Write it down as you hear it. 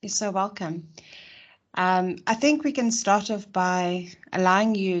You're so welcome. I think we can start off by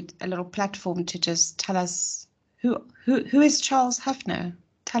allowing you a little platform to just tell us who is Charles Hufner?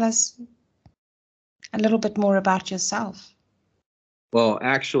 Tell us a little bit more about yourself. Well,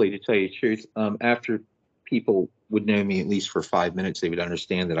 actually, to tell you the truth, after people would know me at least for 5 minutes, they would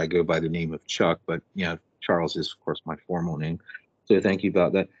understand that I go by the name of Chuck. But Charles is, of course, my formal name. So thank you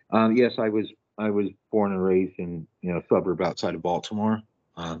about that. Yes, I was born and raised in a suburb outside of Baltimore.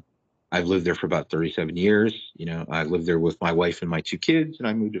 Um, I've lived there for about 37 years. I lived there with my wife and my two kids, and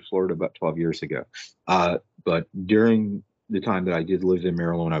I moved to Florida about 12 years ago. But during the time that I did live in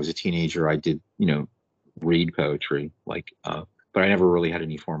Maryland when I was a teenager, I did read poetry, but I never really had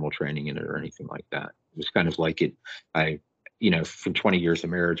any formal training in it or anything like that. It was kind of like it. For 20 years of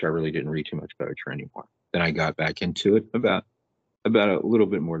marriage, I really didn't read too much poetry anymore. Then I got back into it about a little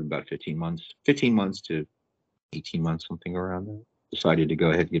bit more than about 15 months to 18 months, something around there. Decided to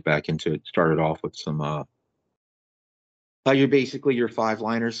go ahead and get back into it. Started off with some you're basically your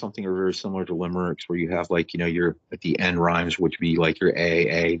five-liners, something very similar to limericks, where you have your at the end rhymes, which be like your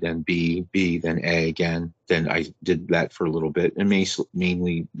A, then B, B, then A again. Then I did that for a little bit, and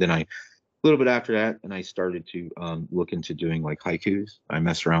mainly then a little bit after that, and I started to look into doing like haikus. I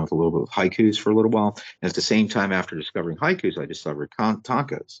messed around with a little bit with haikus for a little while, and at the same time, after discovering haikus, I discovered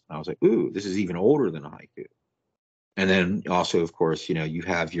tankas. I was like, ooh, this is even older than a haiku. And then also, of course, you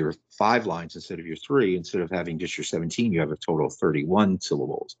have your 5 lines instead of your 3. Instead of having just your 17, you have a total of 31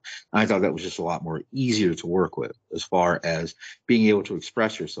 syllables. And I thought that was just a lot more easier to work with as far as being able to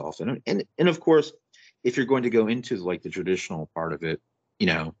express yourself. And of course, if you're going to go into like the traditional part of it,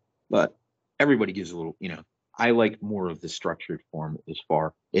 but everybody gives a little, I like more of the structured form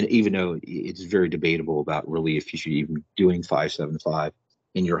and even though it's very debatable about really if you should even be doing 5-7-5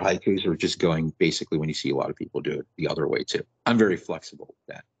 in your haikus or just going basically when you see a lot of people do it the other way too. I'm very flexible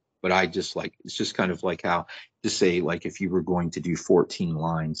with that. But I just it's just kind of like how to say, like, if you were going to do 14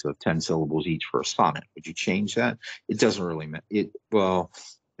 lines of 10 syllables each for a sonnet, would you change that? It doesn't really matter. Well,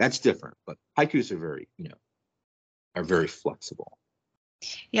 that's different, but haikus are very flexible.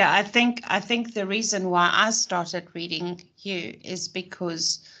 Yeah, I think the reason why I started reading you is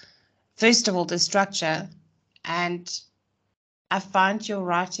because, first of all, the structure, and I find your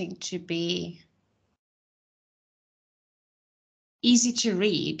writing to be easy to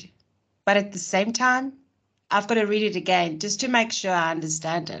read, but at the same time, I've got to read it again just to make sure I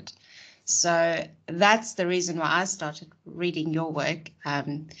understand it. So that's the reason why I started reading your work.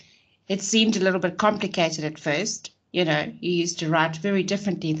 It seemed a little bit complicated at first. You used to write very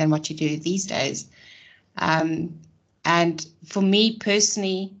differently than what you do these days. And for me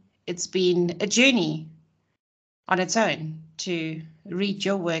personally, it's been a journey on its own to read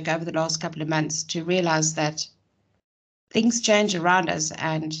your work over the last couple of months to realize that things change around us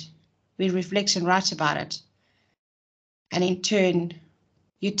and we reflect and write about it. And in turn,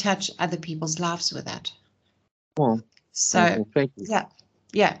 you touch other people's lives with that. Well, so thank you.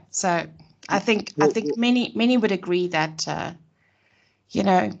 Yeah. So I think many would agree that I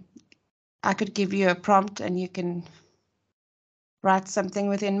could give you a prompt and you can write something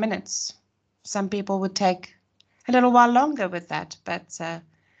within minutes. Some people would take a little while longer with that, but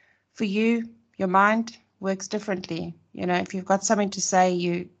for you, your mind works differently. If you've got something to say,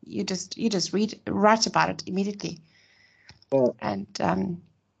 you just write about it immediately. Well, and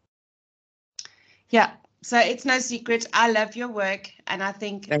yeah, so it's no secret. I love your work, and I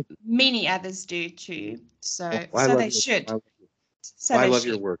think many others do too. So they should. I love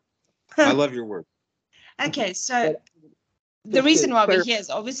your work. I love your work. Okay, so the reason why we're here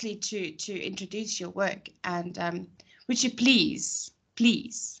is obviously to introduce your work, and would you please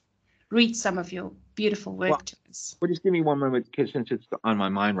read some of your beautiful work to us? Well, just give me one moment, because since it's on my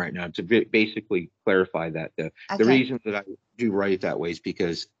mind right now, to basically clarify that the reason that I do write it that way is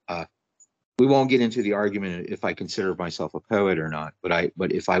because we won't get into the argument if I consider myself a poet or not.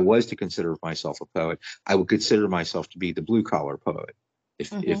 But if I was to consider myself a poet, I would consider myself to be the blue collar poet.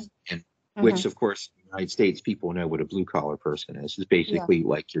 Which, of course, in the United States, people know what a blue collar person is. It's basically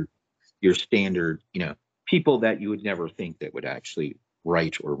like your standard, people that you would never think that would actually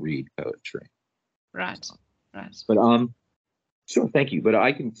write or read poetry. Right. But sure, thank you. But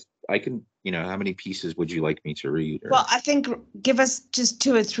I can, how many pieces would you like me to read? Well, I think give us just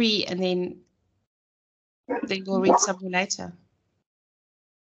 2 or 3, and then we'll read something later.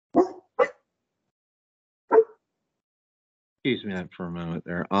 Excuse me for a moment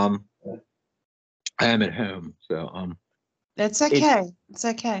there. I am at home, so That's okay. It's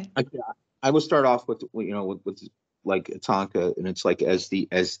okay. I will start off with with like a tanka, and it's like as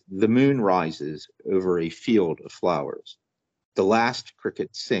the moon rises over a field of flowers, The last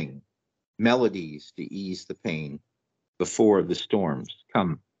cricket sing, melodies to ease the pain before the storms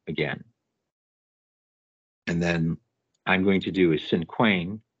come again. And then I'm going to do a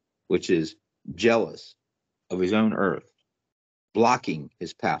cinquain, which is jealous of his own earth, blocking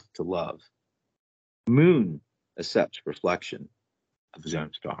his path to love. Moon accepts reflection of his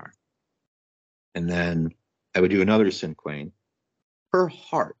own star. And then I would do another cinquain. Her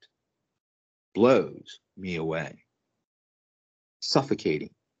heart blows me away,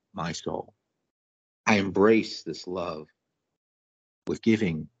 suffocating my soul. I embrace this love with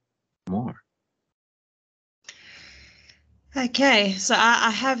giving more. Okay, so I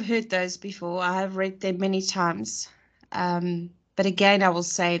have heard those before. I have read them many times. But again, I will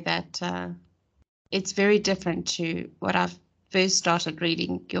say that it's very different to what I first started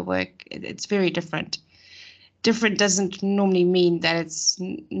reading your work. It's very different. Different doesn't normally mean that it's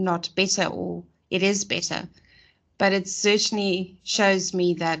not better, or it is better, but it certainly shows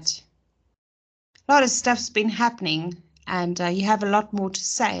me that a lot of stuff's been happening, and you have a lot more to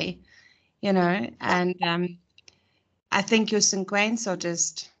say, and I think your cinquains are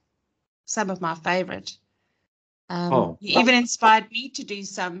just some of my favorite. You even inspired me to do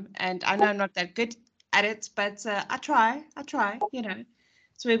some, and I know I'm not that good at it, but I try,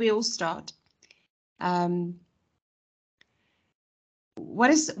 it's where we all start.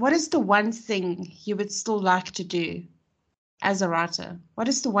 What is the one thing you would still like to do as a writer? What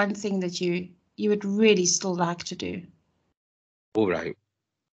is the one thing that you would really still like to do? What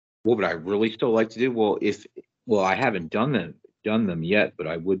would I really still like to do? Well, I haven't done them yet, but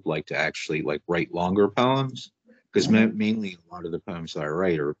I would like to actually like write longer poems, because mainly a lot of the poems that I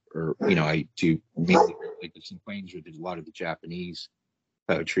write are I do mainly like the cinquains, or a lot of the Japanese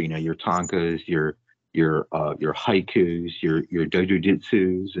poetry, your tankas, your haikus, your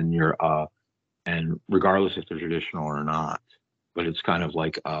dojutsus, and your and regardless if they're traditional or not, but it's kind of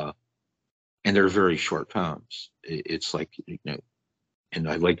like and they're very short poems. It's like, and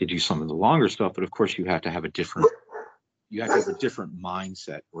I'd like to do some of the longer stuff, but of course you have to have a different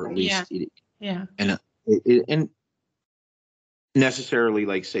mindset, or at least and necessarily,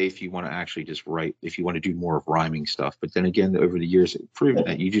 like, say, if you want to actually just write, if you want to do more of rhyming stuff, but then again, over the years it proven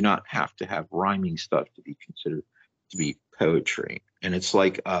that you do not have to have rhyming stuff to be considered to be poetry. And it's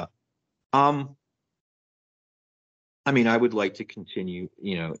like I mean, I would like to continue,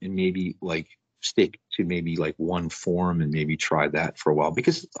 and maybe like stick to maybe like one form and maybe try that for a while,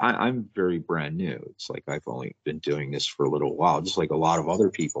 because I'm very brand new. It's like I've only been doing this for a little while, just like a lot of other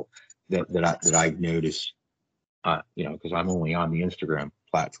people that I've noticed, because I'm only on the Instagram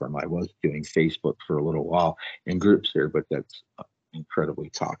platform. I was doing Facebook for a little while in groups here, but that's incredibly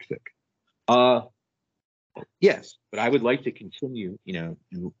toxic. Yes, but I would like to continue,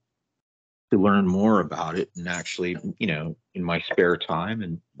 to learn more about it, and actually, in my spare time,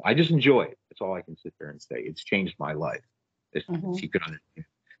 and I just enjoy it. That's all I can sit there and say. It's changed my life. If you could understand.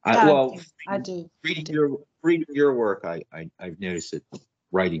 I do. Reading your work, I've noticed that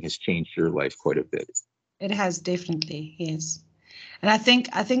writing has changed your life quite a bit. It has, definitely, yes. And I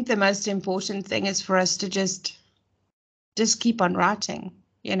think the most important thing is for us to just keep on writing,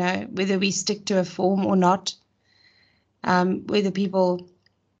 whether we stick to a form or not, whether people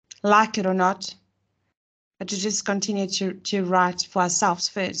like it or not, but to just continue to write for ourselves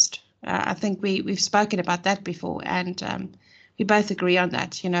first. I think we've spoken about that before, and we both agree on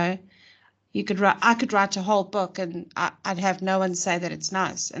that. I could write a whole book and I'd have no one say that it's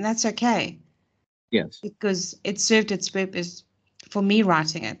nice, and that's okay. Yes, because it served its purpose for me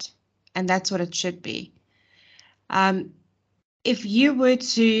writing it, and that's what it should be. If you were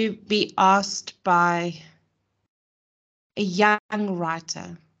to be asked by a young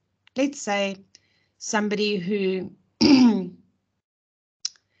writer, let's say somebody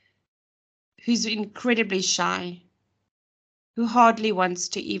who's incredibly shy, who hardly wants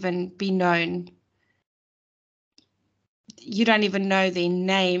to even be known, you don't even know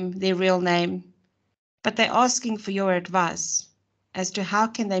their real name, but they're asking for your advice as to how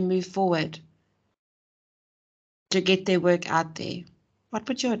can they move forward to get their work out there. What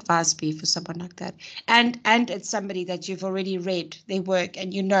would your advice be for someone like that? And it's somebody that you've already read their work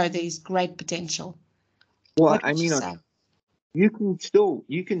and there's great potential. Well, I mean, you can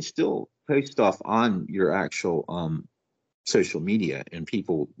still post stuff on your actual social media, and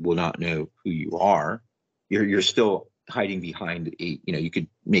people will not know who you are. You're still hiding behind you could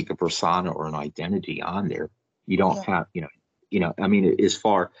make a persona or an identity on there. You don't have, I mean, as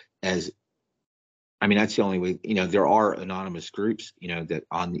far as, I mean, that's the only way, there are anonymous groups, that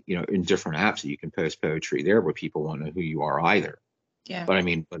on, in different apps that you can post poetry there, where people won't know who you are either. Yeah. But I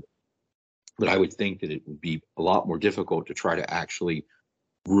mean, but But I would think that it would be a lot more difficult to try to actually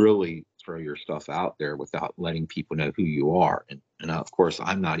really throw your stuff out there without letting people know who you are. And of course,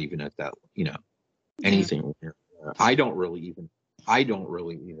 I'm not even at that, anything. I don't really even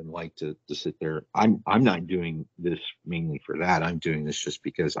like to sit there. I'm not doing this mainly for that. I'm doing this just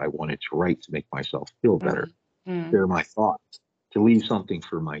because I wanted to write to make myself feel better, share my thoughts, to leave something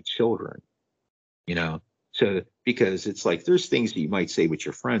for my children, So because it's like there's things that you might say with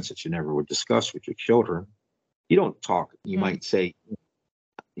your friends that you never would discuss with your children. You don't talk. You might say,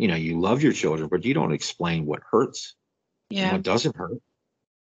 you love your children, but you don't explain what hurts and what doesn't hurt.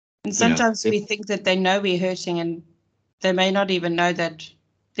 And sometimes we think that they know we're hurting, and they may not even know that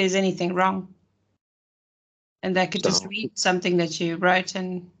there's anything wrong. And they could just read something that you wrote,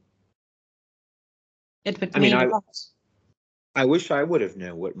 and it would mean a lot. I wish I would have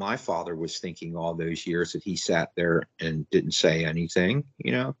known what my father was thinking all those years that he sat there and didn't say anything,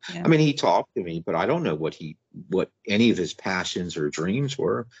 Yeah. I mean, he talked to me, but I don't know what any of his passions or dreams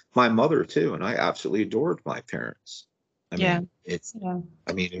were. My mother too, and I absolutely adored my parents. I mean,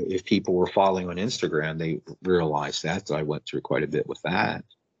 if people were following on Instagram, they realized that. So I went through quite a bit with that.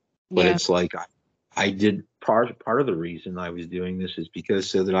 But it's like I did part of the reason I was doing this is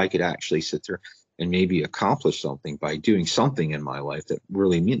because so that I could actually sit there and maybe accomplish something by doing something in my life that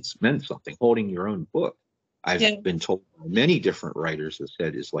really meant something. Holding your own book, I've been told by many different writers have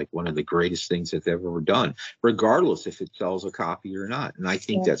said is like one of the greatest things that they've ever done, regardless if it sells a copy or not. And I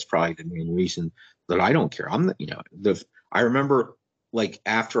think that's probably the main reason that I don't care. I remember like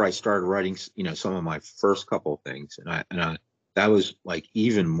after I started writing, some of my first couple of things, and that was like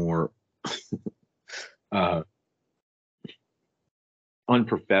even more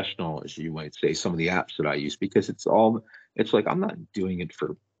unprofessional, as you might say, some of the apps that I use, because it's like I'm not doing it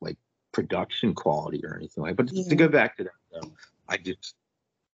for like production quality or anything like. But to go back to that, I just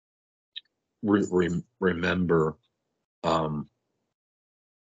remember.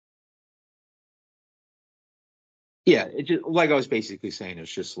 It just, like I was basically saying,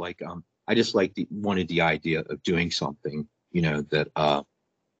 it's just like I just wanted the idea of doing something, that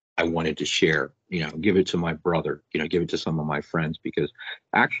I wanted to share, give it to my brother, give it to some of my friends, because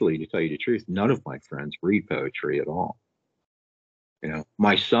actually, to tell you the truth, none of my friends read poetry at all.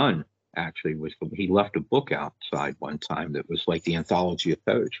 My son actually he left a book outside one time that was like the anthology of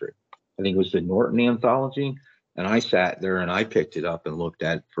poetry. I think it was the Norton Anthology. And I sat there and I picked it up and looked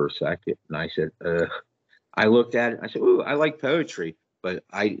at it for a second. And I said, I looked at it. I said, ooh, I like poetry. But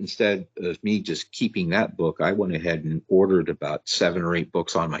instead of me just keeping that book, I went ahead and ordered about 7 or 8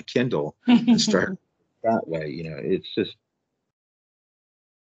 books on my Kindle and started that way. It's just,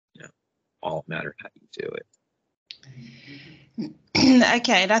 all matter how you do it.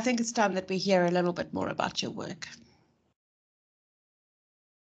 Okay, and I think it's time that we hear a little bit more about your work.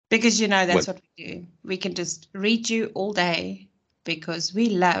 Because that's what we do. We can just read you all day because we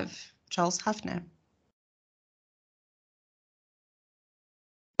love Charles Haffner.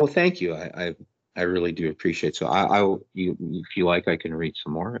 Well, thank you. I really do appreciate it. So if you like, I can read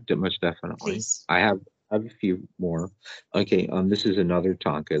some more. Most definitely. Please. I have a few more. Okay. This is another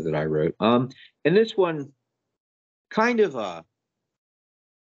tanka that I wrote. And this one kind of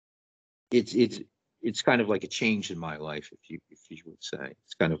it's kind of like a change in my life, if you would say.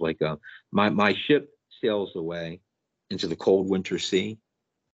 It's kind of like my ship sails away into the cold winter sea,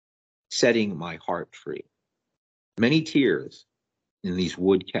 setting my heart free. Many tears in these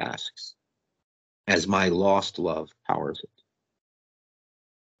wood casks as my lost love powers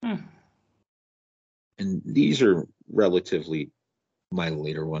it. And these are relatively my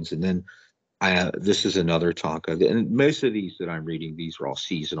later ones. And then this is another tanka. And most of these that I'm reading, these are all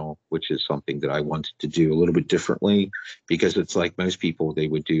seasonal, which is something that I wanted to do a little bit differently, because it's like most people, they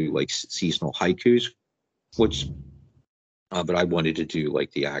would do like seasonal haikus, but I wanted to do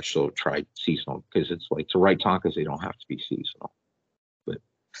like the actual tried seasonal, because it's like to write tankas, they don't have to be seasonal. But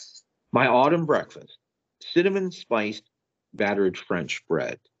my autumn breakfast, cinnamon spiced battered French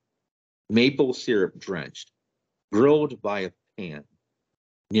bread, maple syrup drenched, grilled by a pan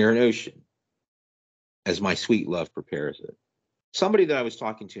near an ocean, as my sweet love prepares it. Somebody that I was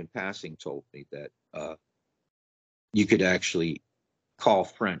talking to in passing told me that you could actually call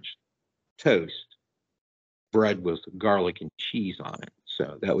French toast bread with garlic and cheese on it.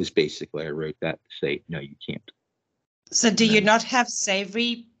 So that was basically, I wrote that to say, no, you can't. So do you not have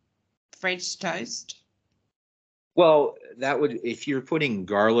savory French toast? Well, that would, if you're putting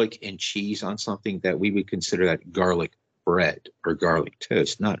garlic and cheese on something, that we would consider that garlic bread or garlic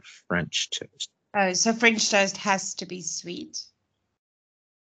toast, not French toast. Oh, so French toast has to be sweet.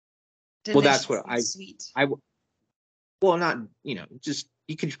 Well, that's what sweet. well, not, just,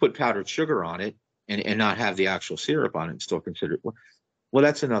 you could put powdered sugar on it and not have the actual syrup on it and still consider it. Well,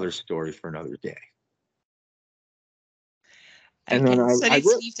 that's another story for another day. And Okay, then so I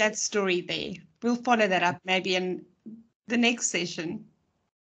let's leave that story there. We'll follow that up maybe in the next session.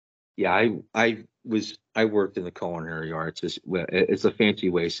 Yeah, I worked in the culinary arts. It's a fancy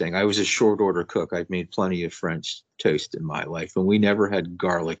way of saying I was a short order cook. I've made plenty of French toast in my life, and we never had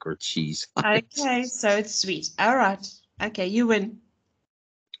garlic or cheese. Okay, so it's sweet. All right. Okay, you win.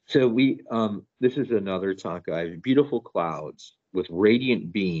 So this is another tanka. I have beautiful clouds with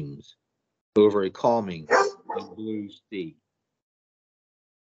radiant beams over a calming and blue sea.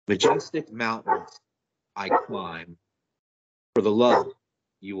 Majestic mountains I climb for the love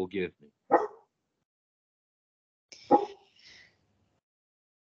you will give me.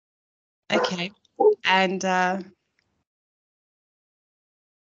 Okay, and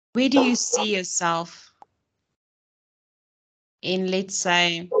where do you see yourself in, let's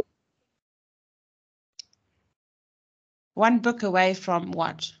say, one book away from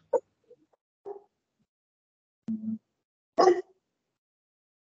what?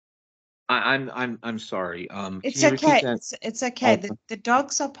 I'm sorry. It's Can you repeat okay. that? It's okay. The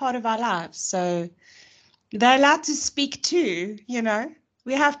dogs are part of our lives, so they're allowed to speak too, you know.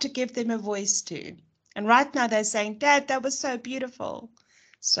 We have to give them a voice too. And right now they're saying, Dad, that was so beautiful.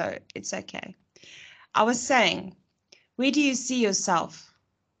 So it's okay. I was saying, where do you see yourself?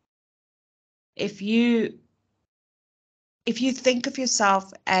 If you think of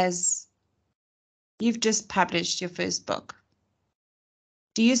yourself as you've just published your first book,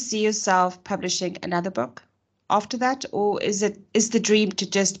 do you see yourself publishing another book after that? Or is the dream to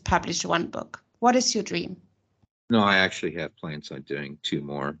just publish one book? What is your dream? No, I actually have plans on doing 2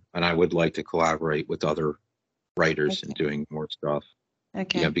 more, and I would like to collaborate with other writers and doing more stuff.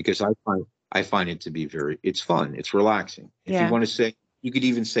 Okay. Yeah, because I find it to be it's fun, it's relaxing. If you Yeah. want to say, you could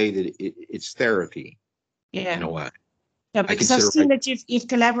even say that it's therapy Yeah. in a way. Yeah, because I've seen that you've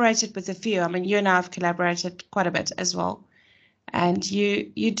collaborated with a few. I mean, you and I have collaborated quite a bit as well, and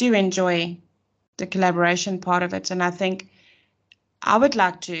you do enjoy the collaboration part of it. And I think I would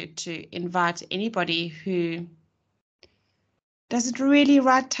like to invite anybody who doesn't really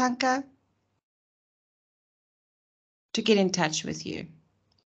write tanka to get in touch with you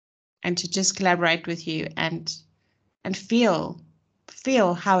and to just collaborate with you and feel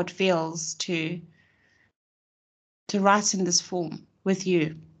how it feels to write in this form with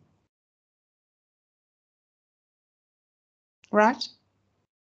you. Right?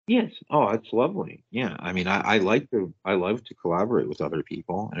 Yes. Oh, it's lovely. Yeah. I mean, I love to collaborate with other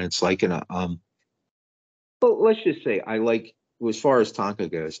people, and it's like well, let's just say as far as tanka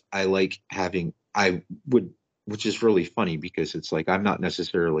goes, which is really funny because it's like I'm not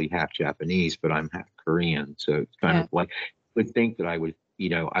necessarily half Japanese, but I'm half Korean. So it's kind of like, would think that I would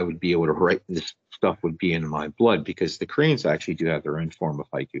be able to write this stuff would be in my blood, because the Koreans actually do have their own form of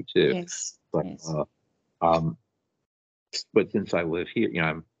haiku too. Yes. But Yes. But since I live here,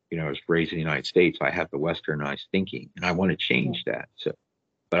 I was raised in the United States, I have the Westernized thinking, and I want to change that. So,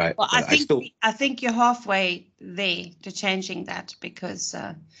 I think you're halfway there to changing that, because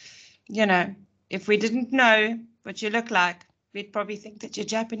if we didn't know what you look like, we'd probably think that you're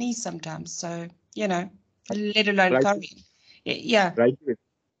Japanese sometimes. So let alone Korean. Yeah. But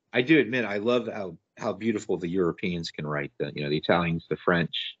I do admit I love how beautiful the Europeans can write. The Italians, the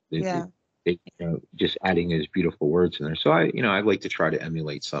French. They just adding those beautiful words in there. So I'd like to try to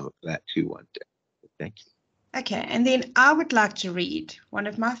emulate some of that too one day. Thank you. Okay, and then I would like to read one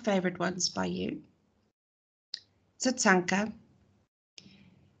of my favorite ones by you. It's a tanka.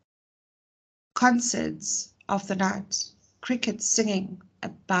 Concerts of the night, crickets singing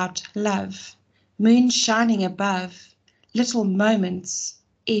about love, moon shining above, little moments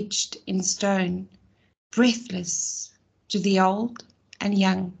etched in stone, breathless to the old and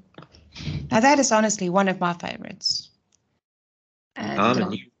young. Now that is honestly one of my favorites.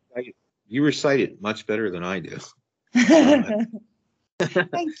 And you recite it much better than I do.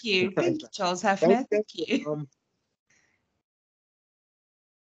 Thank you, Charles Hafner. Thank you.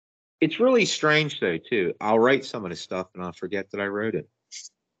 It's really strange though too. I'll write some of the stuff and I'll forget that I wrote it.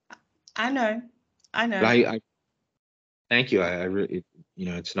 I know. But I thank you. I really,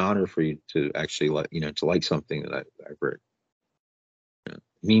 it's an honor for you to actually to like something that I've written. It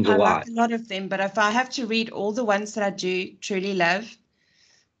means a lot. Like a lot of them, but if I have to read all the ones that I do truly love,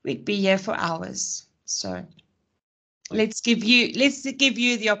 we'd be here for hours. So let's give you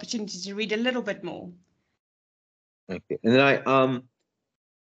the opportunity to read a little bit more. Okay, and then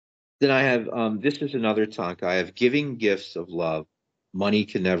I have this is another tanka. I have giving gifts of love, money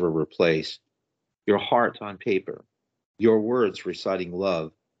can never replace. Your heart on paper, your words reciting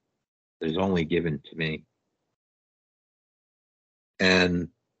love is only given to me. And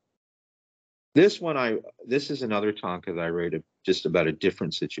this is another tanka that I wrote just about a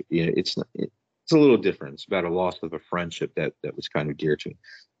different situation. You know, it's a little different. It's about a loss of a friendship that was kind of dear to me.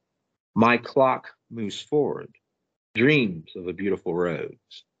 My clock moves forward, dreams of a beautiful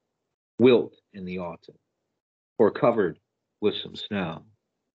rose, wilt in the autumn, or covered with some snow,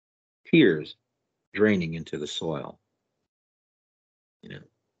 tears draining into the soil. You know,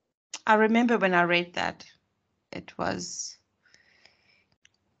 I remember when I read that, it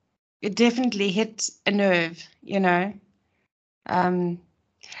definitely hit a nerve, you know. And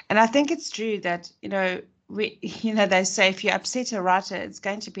I think it's true that, you know, they say if you upset a writer, it's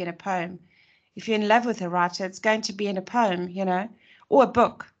going to be in a poem. If you're in love with a writer, it's going to be in a poem, you know, or a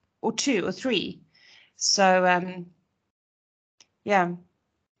book, or 2 or 3. So, yeah,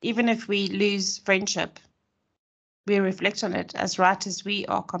 even if we lose friendship, we reflect on it. As writers, we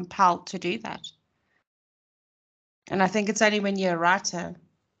are compelled to do that. And I think it's only when you're a writer,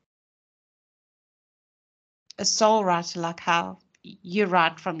 a soul writer, like how you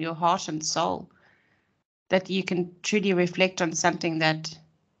write from your heart and soul, that you can truly reflect on something that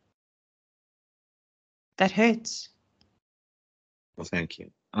hurts. well, thank you.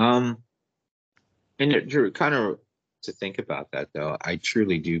 And Drew, kind of to think about that though, I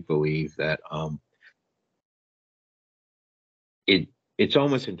truly do believe that it's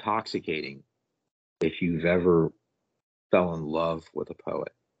almost intoxicating if you've ever fell in love with a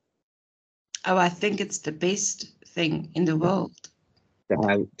poet. Oh, I think it's the best thing in the world.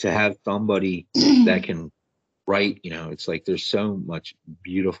 To have somebody that can write, you know, it's like there's so much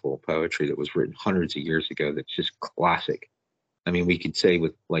beautiful poetry that was written hundreds of years ago that's just classic. I mean, we could say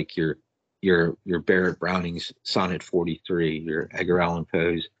with like your Barrett Browning's Sonnet 43, your Edgar Allan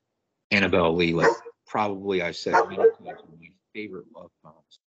Poe's Annabel Lee, like probably I said many times one of my favorite love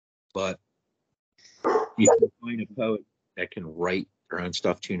poems. But you can find a poet that can write their own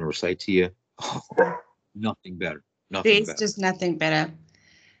stuff to you and recite to you. Oh, nothing better. Nothing There's better. just nothing better.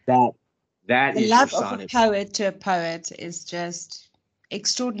 That The is love your of sonnet. a poet to a poet is just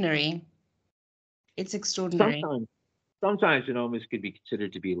extraordinary. It's extraordinary. Sometimes it almost could be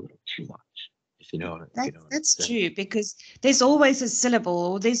considered to be a little too much, if you know what I mean. That's true, because there's always a syllable,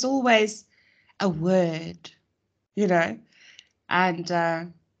 or there's always a word, you know. And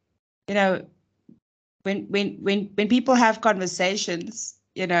you know, when people have conversations,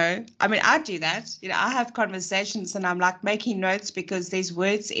 you know, I mean, I do that. You know, I have conversations and I'm like making notes because there's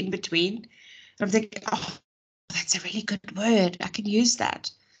words in between. And I'm thinking, oh, that's a really good word. I can use that.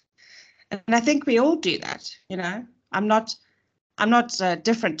 And I think we all do that. You know, I'm not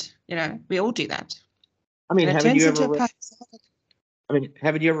different. You know, we all do that. I mean, And it haven't turns you into ever a poem.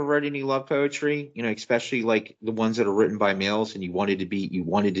 haven't you ever read any love poetry? You know, especially like the ones that are written by males, and you wanted to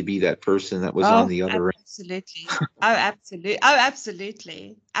be that person that was on the other end. Absolutely. Oh, absolutely. Oh,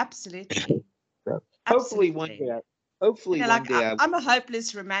 absolutely. Absolutely. So hopefully one day. Hopefully you know, one like day. I'm a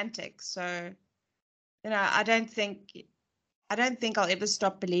hopeless romantic, so you know, I don't think I'll ever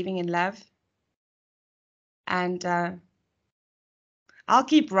stop believing in love, and I'll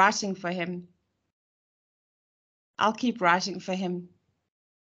keep writing for him. I'll keep writing for him.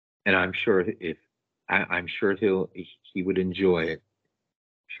 And I'm sure I'm sure he would enjoy it.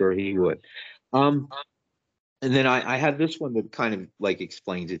 Sure he would. And then I had this one that kind of like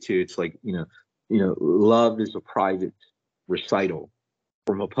explains it too. It's like, you know, love is a private recital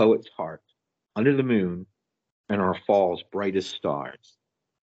from a poet's heart under the moon and our fall's brightest stars,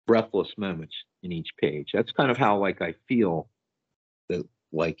 breathless moments in each page. That's kind of how like I feel that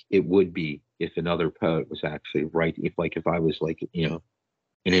like it would be if another poet was actually writing, if I was like, you know,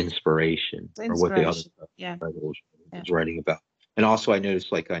 an inspiration, or what the other poet was writing about. And also I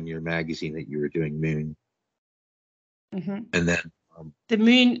noticed like on your magazine that you were doing moon. Mm-hmm. And then the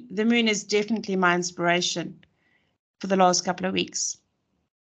moon is definitely my inspiration for the last couple of weeks.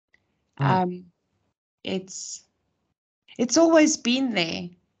 It's always been there.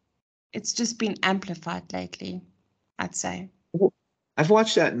 It's just been amplified lately, I'd say. I've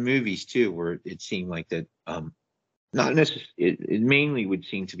watched that in movies too, where it seemed like that. Not necessarily. It mainly would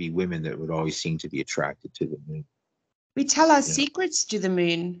seem to be women that would always seem to be attracted to the moon. We tell our secrets to the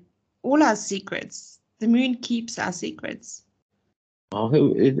moon. All our secrets. The moon keeps our secrets. Oh,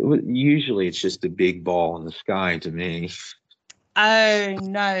 usually it's just a big ball in the sky to me. Oh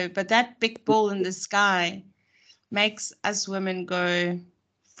no, but that big ball in the sky makes us women go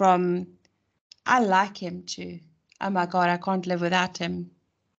from I like him to, oh my God, I can't live without him.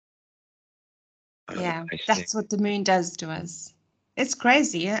 Yeah, that's what the moon does to us. It's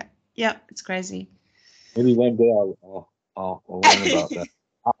crazy. Yeah, it's crazy. Maybe one day I'll learn about that.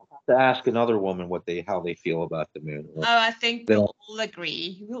 I'll have to ask another woman how they feel about the moon. Oh, I think Then we'll all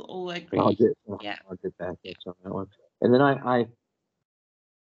agree. We'll all I'll agree. get Yeah. I'll get back to on that one. And then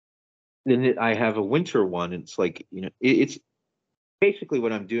I have a winter one. It's like, it's basically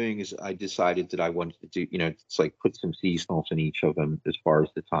what I'm doing is I decided that I wanted to do, it's like put some seasonals in each of them as far as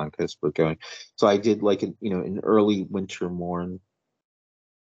the contests were going. So I did like an early winter morn,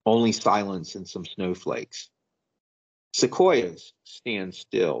 only silence and some snowflakes. Sequoias stand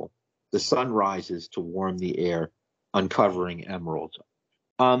still. The sun rises to warm the air, uncovering emeralds.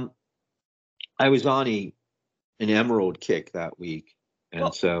 Um, I was on an emerald kick that week, and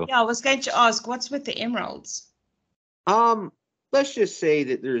Well, so yeah, I was going to ask, what's with the emeralds? let's just say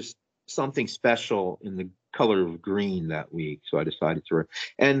that there's something special in the color of green that week. So I decided to,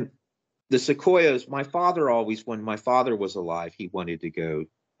 and the sequoias. When my father was alive, he wanted to go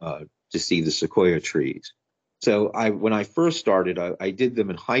to see the sequoia trees. So when I first started, I did them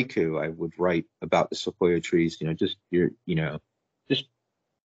in haiku. I would write about the sequoia trees, just some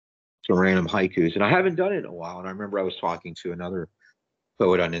random haikus. And I haven't done it in a while. And I remember I was talking to another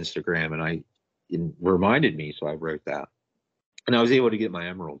poet on Instagram, and it reminded me, so I wrote that. And I was able to get my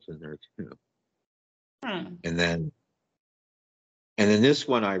emeralds in there too. Hmm. And then this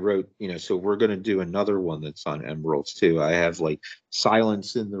one I wrote, so we're going to do another one that's on emeralds too. I have like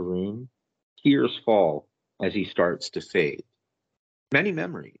silence in the room, tears fall as he starts to fade. Many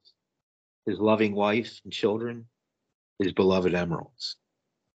memories, his loving wife and children, his beloved emeralds.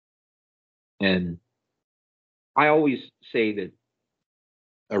 And I always say that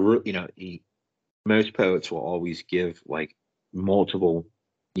most poets will always give like multiple,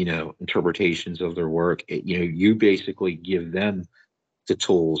 interpretations of their work. You basically give them the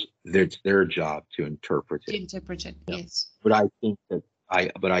tools. That's their job to interpret To it. interpret it, yes. But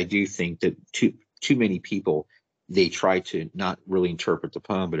I do think that too many people, they try to not really interpret the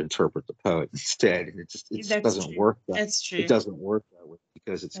poem, but interpret the poet instead, and it just That's doesn't true. work. That's true. It doesn't work that way,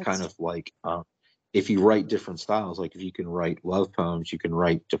 because it's That's kind of like if you write different styles, like if you can write love poems, you can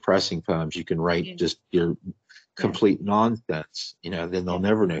write depressing poems, you can write just your complete nonsense, then they'll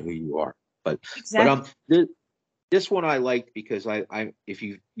never know who you are. But exactly. This one I liked because if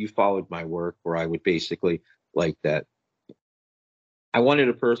you followed my work, where I would basically like that. I wanted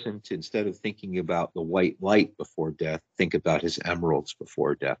a person to, instead of thinking about the white light before death, think about his emeralds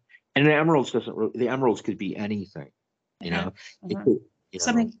before death. And the emeralds could be anything, It could,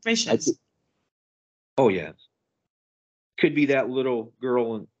 something precious. Oh yes. Could be that little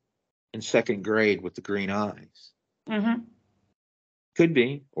girl in second grade with the green eyes. Mm-hmm. Could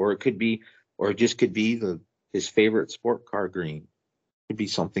be, or it just could be his favorite sport car green. Could be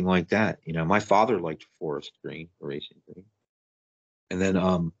something like that. My father liked forest green, racing green. And then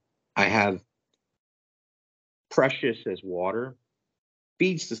I have precious as water,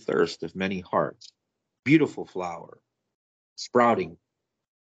 feeds the thirst of many hearts. Beautiful flower, sprouting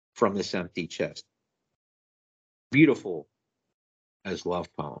from this empty chest. Beautiful as love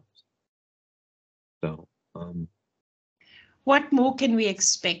poems. So, what more can we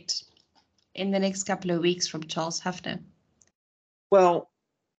expect in the next couple of weeks from Charles Haffner? Well,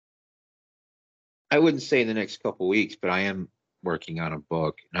 I wouldn't say the next couple of weeks, but I am working on a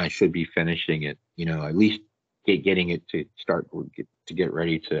book, and I should be finishing it. At least getting it to start to get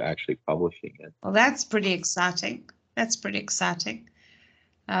ready to actually publishing it. Well, that's pretty exciting.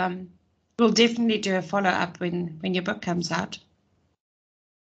 We'll definitely do a follow-up when your book comes out.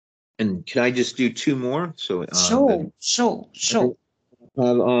 And can I just do two more? So Sure.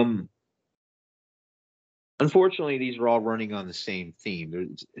 Unfortunately, these are all running on the same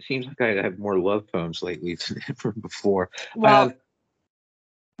theme. It seems like I have more love poems lately than ever before. Well,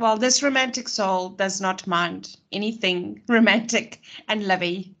 this romantic soul does not mind anything romantic and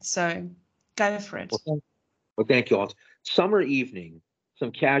lovey, so go for it. Well, thank you all. Summer evening,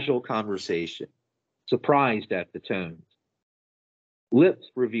 some casual conversation, surprised at the tones. Lips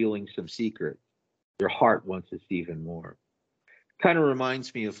revealing some secret. Your heart wants us even more. Kind of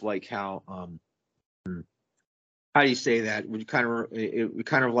reminds me of like how do you say that? It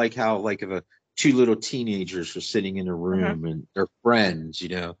kind of like how like if two little teenagers are sitting in a room and they're friends,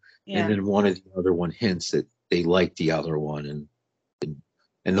 and then one of the other one hints that they like the other one,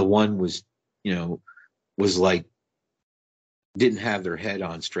 and the one was like didn't have their head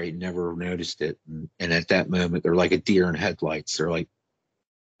on straight, never noticed it, and at that moment they're like a deer in headlights. They're like,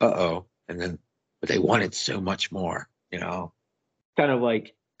 uh-oh, but they wanted so much more, kind of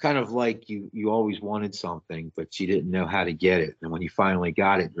like you always wanted something, but you didn't know how to get it, and when you finally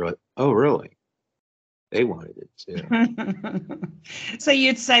got it, you're like, oh really, they wanted it too. So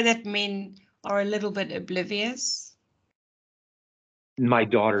you'd say that men or a little bit oblivious? My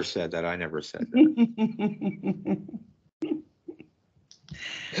daughter said that. I never said that.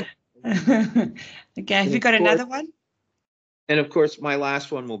 Okay, have you got another one? And of course, my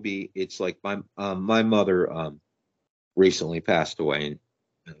last one will be, it's like my mother recently passed away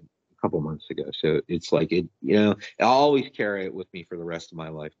a couple months ago. So it's like, I'll always carry it with me for the rest of my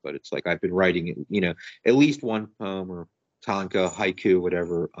life. But it's like I've been writing it, at least one poem or tanka, haiku,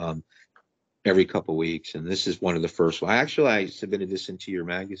 whatever, every couple weeks. And this is one of the first ones. I submitted this into your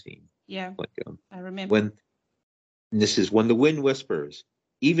magazine. Yeah, like I remember. This is when the wind whispers,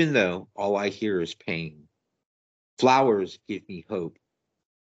 even though all I hear is pain. Flowers give me hope.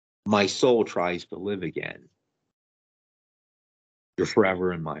 My soul tries to live again. You're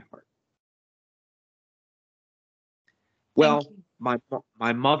forever in my heart. Well, my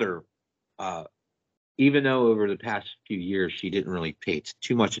mother, even though over the past few years she didn't really pay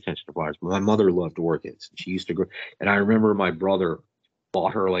too much attention to flowers, but my mother loved orchids. She used to grow, and I remember my brother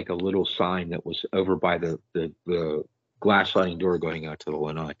bought her like a little sign that was over by the glass sliding door going out to the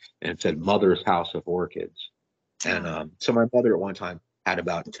lanai, and it said "Mother's House of Orchids." And so my mother at one time had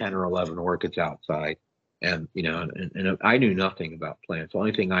about 10 or 11 orchids outside. And, and I knew nothing about plants. The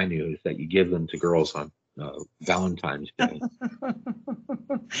only thing I knew is that you give them to girls on Valentine's Day.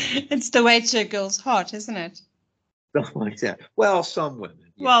 It's the way to a girl's heart, isn't it? Something like that. Well, some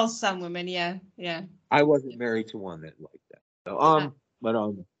women. Yeah. Well, some women, yeah. I wasn't married to one that liked that.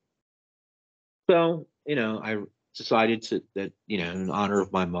 So, I decided that, in honor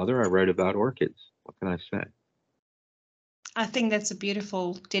of my mother, I wrote about orchids. What can I say? I think that's a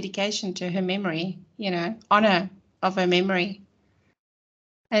beautiful dedication to her memory, honor of her memory.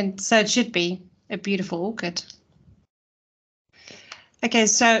 And so it should be a beautiful orchid. Okay,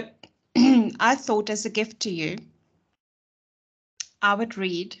 so I thought as a gift to you, I would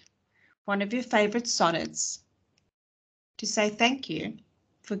read one of your favorite sonnets to say thank you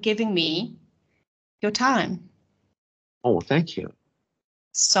for giving me your time. Oh, thank you.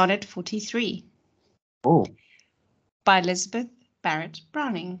 Sonnet 43. Oh. By Elizabeth Barrett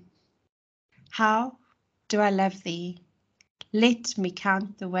Browning. How do I love thee? Let me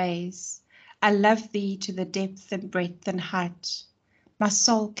count the ways. I love thee to the depth and breadth and height my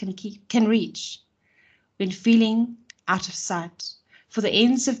soul can reach when feeling out of sight. For the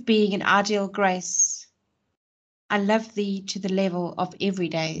ends of being an ideal grace, I love thee to the level of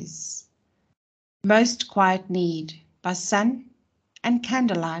everyday's most quiet need by sun and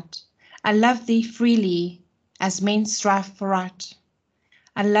candlelight. I love thee freely as men strive for right.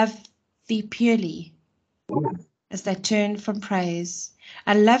 I love thee purely as they turn from praise.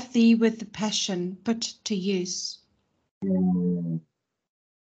 I love thee with the passion put to use. In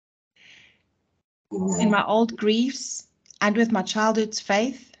my old griefs and with my childhood's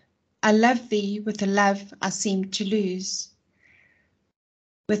faith, I love thee with the love I seemed to lose.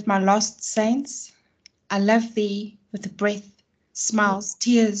 With my lost saints, I love thee with the breath, smiles,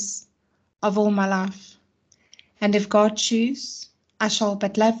 tears of all my life. And if God choose, I shall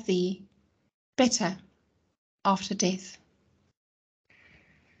but love thee better after death.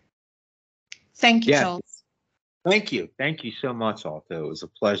 Thank you, Charles. Thank you. Thank you so much, Alto. It was a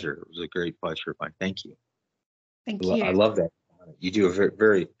pleasure. It was a great pleasure of mine. Thank you. Thank you. I love that. You do a very,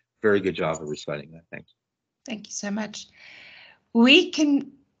 very, very good job of reciting that. Thank you. Thank you so much.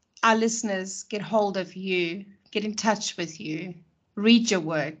 Our listeners, get hold of you, get in touch with you, read your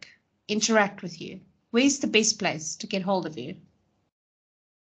work, interact with you. Where's the best place to get hold of you?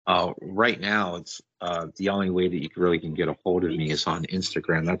 Right now, it's the only way that you really can get a hold of me is on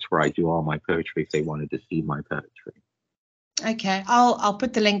Instagram. That's where I do all my poetry if they wanted to see my poetry. Okay, I'll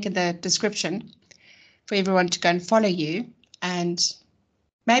put the link in the description for everyone to go and follow you. And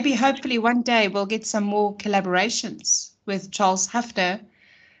maybe hopefully one day we'll get some more collaborations with Charles Hafner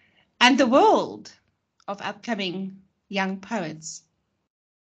and the world of upcoming young poets.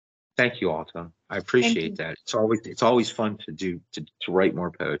 Thank you, Alto. I appreciate that. It's always fun to write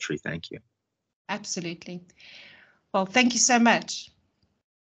more poetry. Thank you. Absolutely. Well, thank you so much.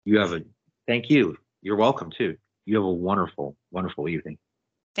 Thank you. You're welcome too. You have a wonderful, wonderful evening.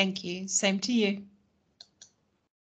 Thank you. Same to you.